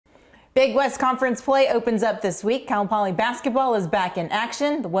Big West Conference play opens up this week. Cal Poly basketball is back in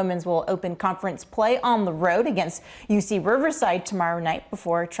action. The women's will open conference play on the road against UC Riverside tomorrow night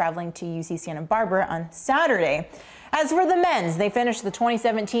before traveling to UC Santa Barbara on Saturday. As for the men's, they finished the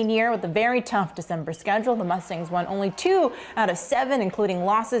 2017 year with a very tough December schedule. The Mustangs won only 2 out of 7, including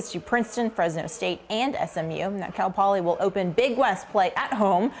losses to Princeton, Fresno State, and SMU. Now, Cal Poly will open Big West play at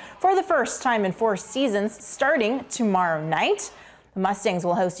home for the first time in 4 seasons starting tomorrow night. The Mustangs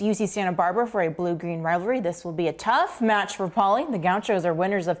will host UC Santa Barbara for a blue-green rivalry. This will be a tough match for Poly. The Gauchos are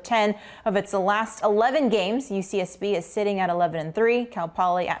winners of 10 of its last 11 games. UCSB is sitting at 11-3, Cal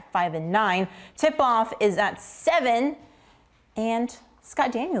Poly at 5-9. Tip-off is at 7, and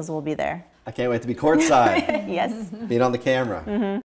Scott Daniels will be there. I can't wait to be courtside. Yes. Being on the camera.